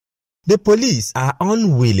The police are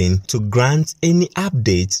unwilling to grant any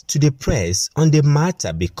updates to the press on the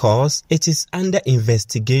matter because it is under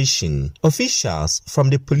investigation. Officials from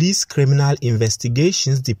the Police Criminal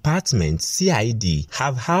Investigations Department (CID)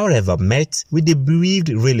 have, however, met with the bereaved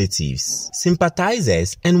relatives,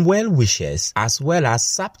 sympathizers and well-wishers, as well as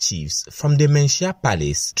sub-chiefs from the Menchia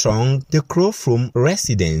Palace, thronged the Krofrom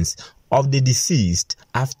residence of the deceased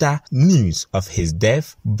after news of his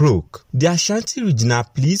death broke. The Ashanti Regional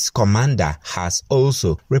Police Commander has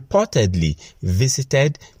also reportedly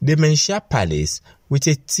visited the Menchia Palace with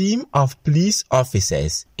a team of police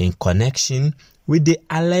officers in connection with the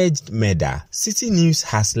alleged murder. City News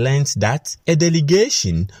has learned that a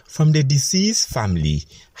delegation from the deceased family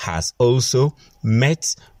has also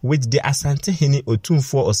met with the Asantehene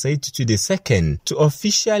Otumfuo II to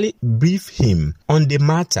officially brief him on the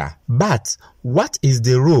matter. But what is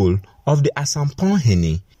the role of the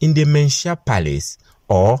Asamponhene in the Menchia Palace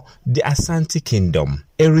or the Ashanti Kingdom?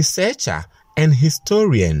 A researcher and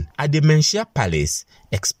historian at the Menchia Palace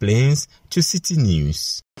explains to City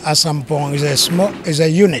News. Asamponhene is a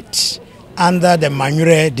unit under the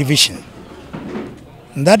Manyure division.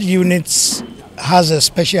 That unit has a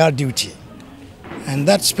special duty, and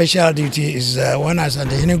that special duty is when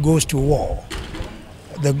Asantehene goes to war,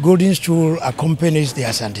 the golden stool accompanies the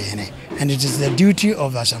Asantehene, and it is the duty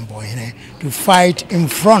of Asamponhene to fight in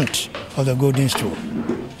front of the golden stool.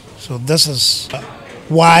 So this is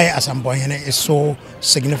why Asamponhene is so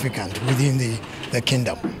significant within the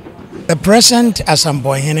kingdom. The present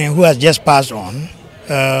Asamponhene, who has just passed on,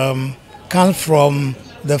 comes from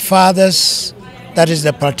the father's, that is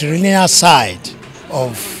the patrilineal side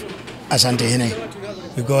of Asantehene,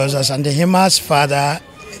 because Asantehene's father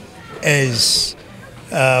is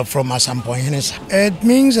from Asamponhene. It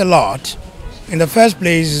means a lot. In the first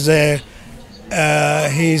place,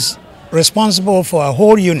 he's responsible for a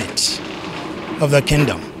whole unit of the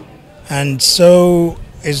kingdom, and so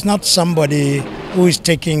it's not somebody who is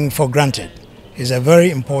taken for granted. He's a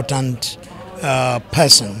very important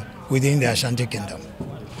person within the Ashanti Kingdom.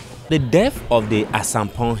 The death of the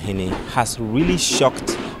Asamponhene has really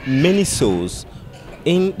shocked many souls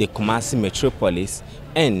in the Kumasi metropolis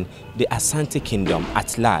and the Ashanti Kingdom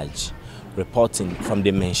at large. Reporting from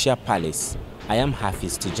the Menchia Palace, I am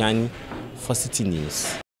Hafiz Tijani for City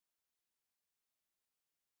News.